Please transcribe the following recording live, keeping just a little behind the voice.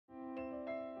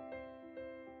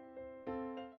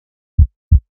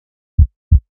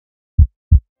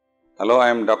Hello, I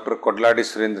am Dr. Kodlady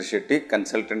Surendra Shetty,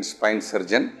 consultant spine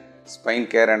surgeon, Spine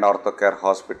Care and Ortho Care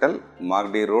Hospital,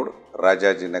 Magdi Road,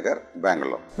 Rajajinagar,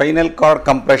 Bangalore. Spinal cord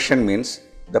compression means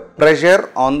the pressure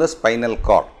on the spinal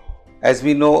cord. As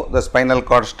we know, the spinal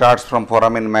cord starts from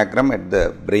foramen magnum at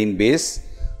the brain base.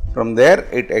 From there,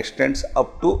 it extends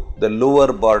up to the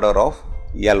lower border of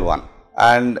L1.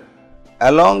 And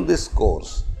along this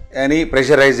course, any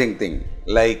pressurizing thing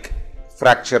like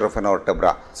fracture of an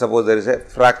vertebra. Suppose there is a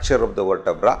fracture of the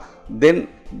vertebra, then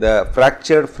the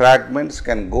fractured fragments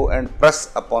can go and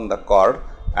press upon the cord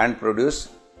and produce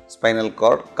spinal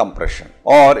cord compression.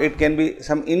 Or it can be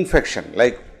some infection,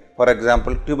 like for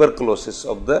example tuberculosis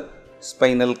of the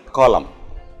spinal column.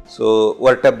 So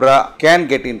vertebra can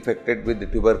get infected with the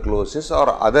tuberculosis or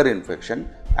other infection,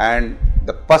 and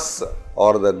the pus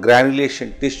or the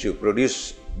granulation tissue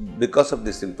produced because of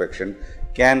this infection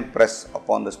can press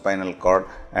upon the spinal cord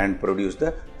and produce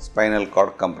the spinal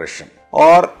cord compression.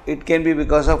 Or it can be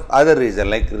because of other reason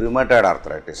like rheumatoid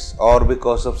arthritis or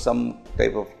because of some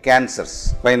type of cancers.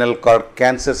 Spinal cord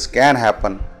cancers can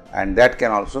happen, and that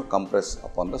can also compress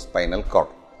upon the spinal cord.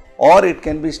 Or it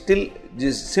can be still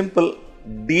just simple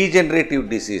degenerative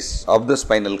disease of the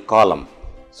spinal column.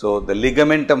 So the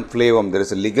ligamentum flavum, there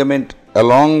is a ligament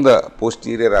along the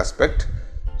posterior aspect.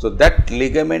 So that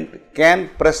ligament can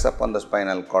press upon the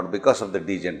spinal cord because of the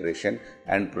degeneration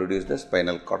and produce the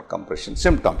spinal cord compression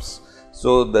symptoms.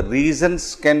 So the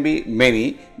reasons can be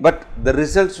many, but the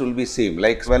results will be same.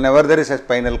 Like whenever there is a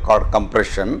spinal cord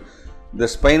compression, the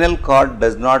spinal cord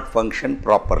does not function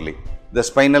properly. The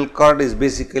spinal cord is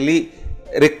basically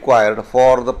required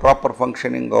for the proper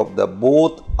functioning of the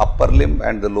both upper limb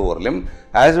and the lower limb,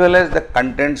 as well as the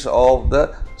contents of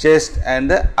the chest and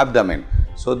the abdomen.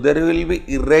 So there will be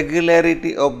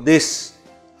irregularity of these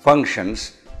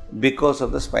functions because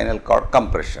of the spinal cord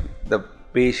compression. The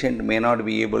patient may not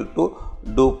be able to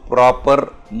do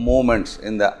proper movements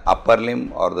in the upper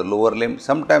limb or the lower limb.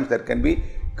 Sometimes there can be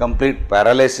complete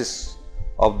paralysis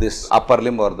of this upper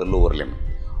limb or the lower limb,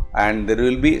 and there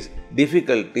will be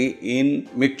difficulty in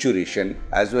micturition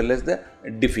as well as the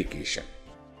defecation.